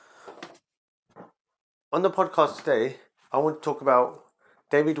On the podcast today, I want to talk about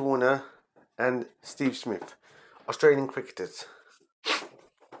David Warner and Steve Smith, Australian cricketers.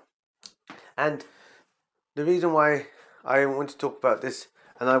 And the reason why I want to talk about this,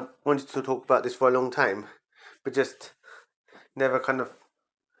 and I wanted to talk about this for a long time, but just never kind of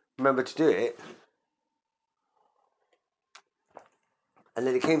remembered to do it. And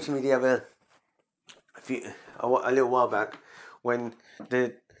then it came to me a little while back when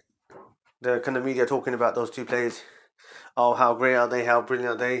the kind of media talking about those two players. Oh, how great are they? How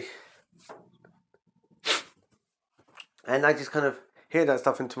brilliant are they? And I just kind of hear that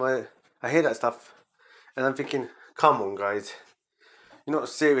stuff I hear that stuff, and I'm thinking, come on, guys, you're not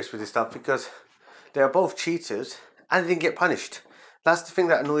serious with this stuff because they are both cheaters and they didn't get punished. That's the thing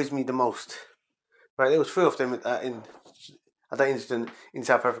that annoys me the most. Right, there was three of them at that incident in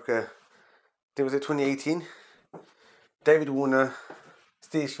South Africa. There was it 2018. David Warner,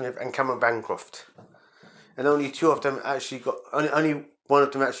 Steve Smith, and Cameron Bancroft, and only two of them actually got. Only one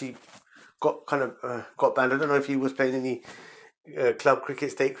of them actually got got banned. I don't know if he was playing any club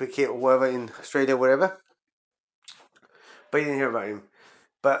cricket, state cricket, or whatever in Australia, wherever. But you didn't hear about him.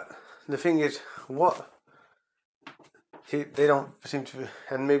 But the thing is, they don't seem to,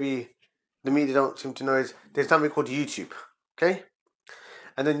 and maybe the media don't seem to know, is there's something called YouTube, okay?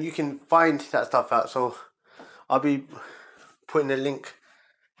 And then you can find that stuff out. So I'll be putting a link,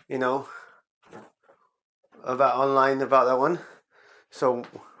 about online about that one. So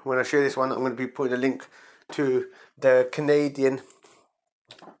when I share this one, I'm going to be putting a link to the Canadian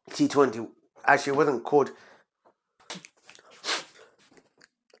T20. Actually, it wasn't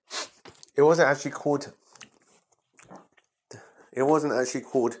actually called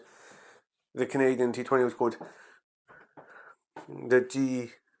the Canadian T20. It was called the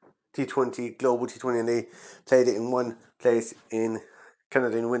T20 Global T20, and they played it in one place in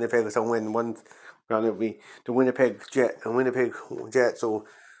Canada, in Winnipeg or somewhere. In one round, it'll be the Winnipeg Jets, or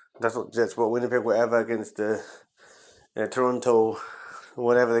that's not Jets, but Winnipeg whatever, against the Toronto,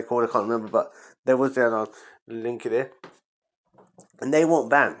 whatever they call it, I can't remember. But there was that on link there, and they weren't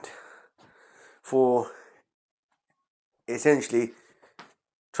banned for essentially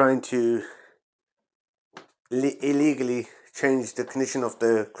trying to illegally change the condition of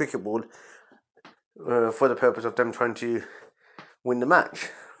the cricket ball for the purpose of them trying to win the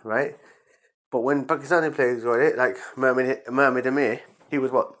match, right? But when Pakistani players got it, like Mohammad Amir, he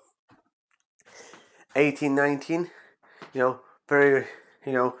was what, 18, 19, very,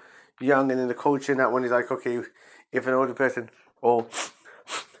 young, and then the coach in that one is like, okay, if an older person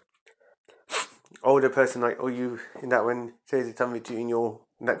like, you in that one says something to you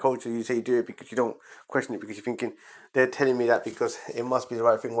in that culture, you say you do it because you don't question it, because you're thinking they're telling me that because it must be the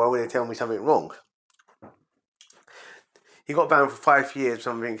right thing. Why would they tell me something wrong? He got banned for 5 years or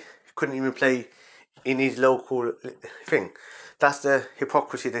something. He couldn't even play in his local thing. That's the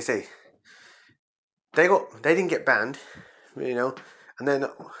hypocrisy, they say. They didn't get banned, and then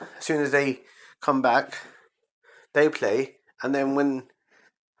as soon as they come back, they play, and then when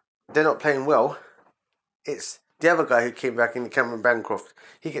they're not playing well, it's the other guy who came back in, Cameron Bancroft.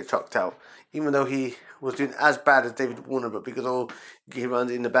 He gets chucked out, even though he was doing as bad as David Warner, but because he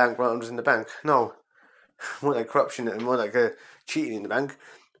runs in the bank, runs in the bank. No, more like corruption and more like cheating in the bank.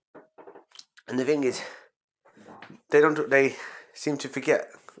 And the thing is, they seem to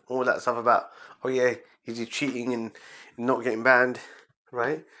forget all that stuff about, oh yeah, he's cheating and not getting banned,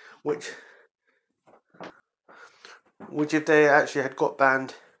 right? Which if they actually had got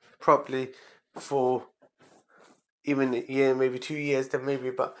banned properly for even a year, maybe 2 years, then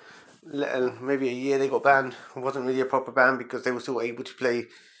maybe, but maybe a year they got banned. It wasn't really a proper ban because they were still able to play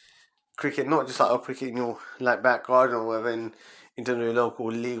cricket, not just like cricket in your like back garden or whatever, in into your local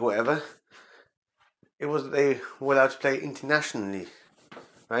league or whatever. It was, they were allowed to play internationally,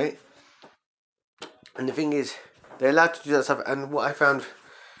 right? And the thing is, they're allowed to do that stuff. And what I found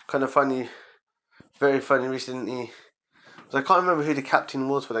kind of funny, very funny recently, was I can't remember who the captain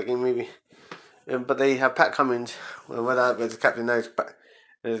was for that game, maybe. But they have Pat Cummins, whether the captain knows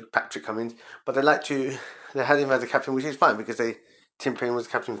Patrick Cummins, but they had him as a captain, which is fine because Tim Paine was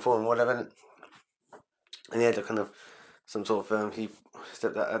captain for him, whatever, and he had a kind of some sort of he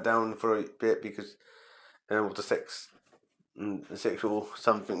stepped that down for a bit because with the sexual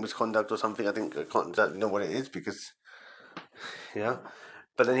something misconduct or something. I can't exactly know what it is because But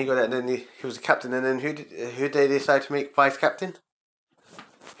then he got it, and then he was a captain, and then who did they decide to make vice captain?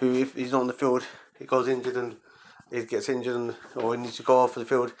 Who, if he's not on the field, he goes injured and he gets injured, or he needs to go off the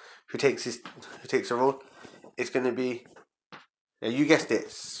field. Who takes the role? It's going to be, you guessed it,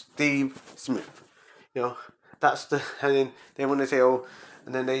 Steve Smith. That's and then they want to say,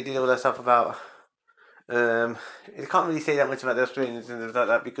 and then they did all that stuff about It can't really say that much about the Australians and things like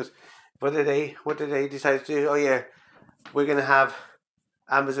that, because what did they decide to do? Oh yeah, we're gonna have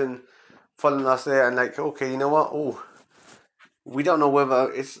Amazon following us there, and like, okay, you know what? Oh, we don't know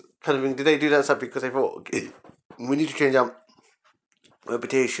whether it's kind of, did they do that stuff because they thought, okay, we need to change our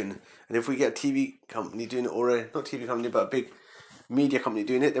reputation, and if we get a TV company doing it, or a, not TV company but a big media company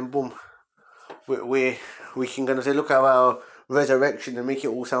doing it, then boom, we can kind of say, look at our resurrection and make it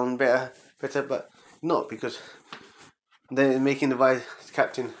all sound better, but not, because they're making the vice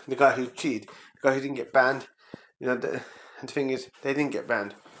captain the guy who cheated, the guy who didn't get banned. You know, the thing is, they didn't get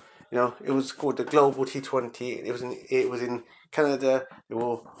banned. You know, it was called the Global T20. It was in Canada. They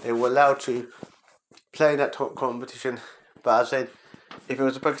were allowed to play in that competition, but as I said, if it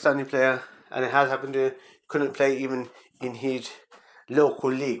was a Pakistani player, and it has happened to, couldn't play even in his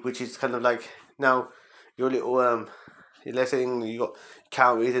local league, which is kind of like now your little let's say you got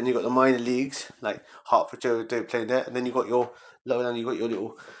counties and you got the minor leagues like Hertfordshire, they play there, and then you got your lower down, you got your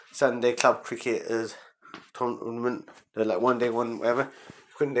little Sunday club cricketers tournament, they're like one day one whatever.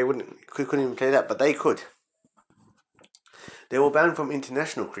 Couldn't even play that, but they could. They were banned from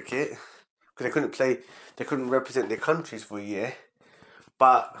international cricket because they couldn't play. They couldn't represent their countries for a year,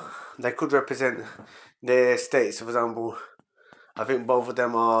 but they could represent their states. For example, I think both of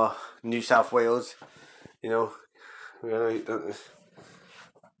them are New South Wales. You know, I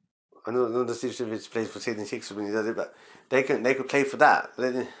know the Steve Smith plays for Sydney Sixers when he does it, but they could play for that.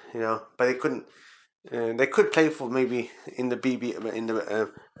 But they, but they couldn't. They could play for maybe in the in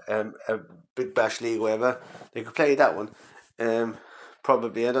the Big Bash League or whatever. They could play that one.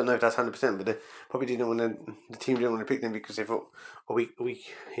 Probably, I don't know if that's 100%, but they probably didn't want to. The team didn't want to pick them because they thought, oh, we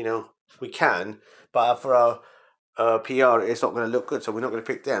can, but for our PR, it's not going to look good, so we're not going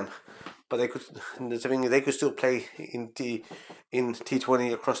to pick them. But they could. The thing is, they could still play in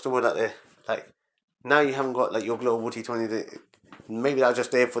T20 across the world out there. Like now, you haven't got like your global T20. Maybe that's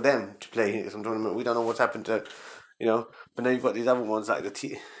just there for them to play some tournament. We don't know what's happened to, But now you've got these other ones like the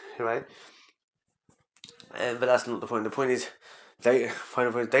T, right? But that's not the point. The point is, they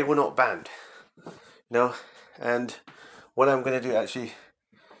were not banned, And what I'm going to do actually,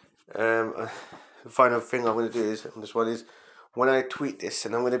 the final thing I'm going to do is on this one is when I tweet this,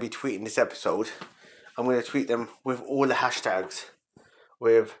 and I'm going to be tweeting this episode, I'm going to tweet them with all the hashtags,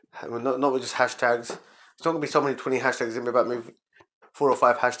 with not with just hashtags. It's not going to be so many 20 hashtags. It's going to be about maybe 4 or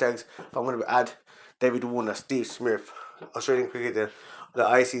 5 hashtags. I'm going to add David Warner, Steve Smith, Australian cricketer, the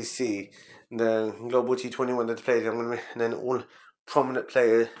ICC, the Global T21 that played. And then all prominent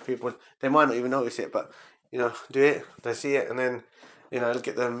players, people, they might not even notice it, but do it. They see it, and then I'll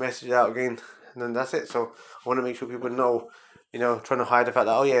get the message out again, and then that's it. So I want to make sure people know, trying to hide the fact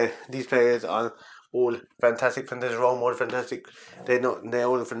that, oh yeah, these players are all fantastic role models, fantastic. They're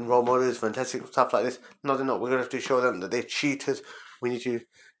all role models, fantastic stuff like this. No, they're not. We're gonna have to show them that they're cheaters. We need to,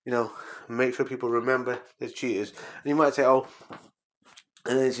 make sure people remember they're cheaters. And you might say, oh,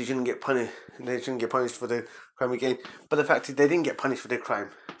 and then they shouldn't get punished. They shouldn't get punished for the crime again. But the fact is, they didn't get punished for their crime.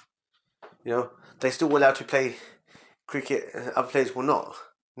 They still were allowed to play cricket. Other players were not.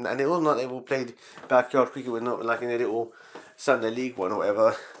 And it was not they all played backyard cricket with not like in a little Sunday League one or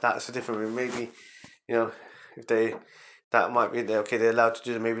whatever. That's a different. Maybe if they, that might be okay, they're allowed to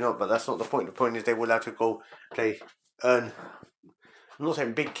do it, maybe not, but that's not the point. The point is they were allowed to go play, earn, I'm not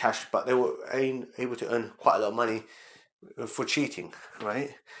saying big cash, but they were able to earn quite a lot of money for cheating,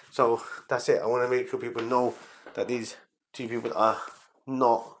 right? So that's it. I want to make sure people know that these two people are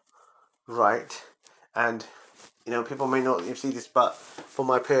not right, and people may not see this, but from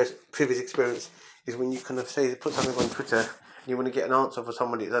my previous experience is when you kind of put something on Twitter and you want to get an answer for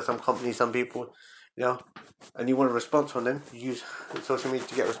somebody, there's some company, some people, and you want a response from them, you use social media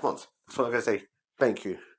to get a response. That's what I'm going to say. Thank you.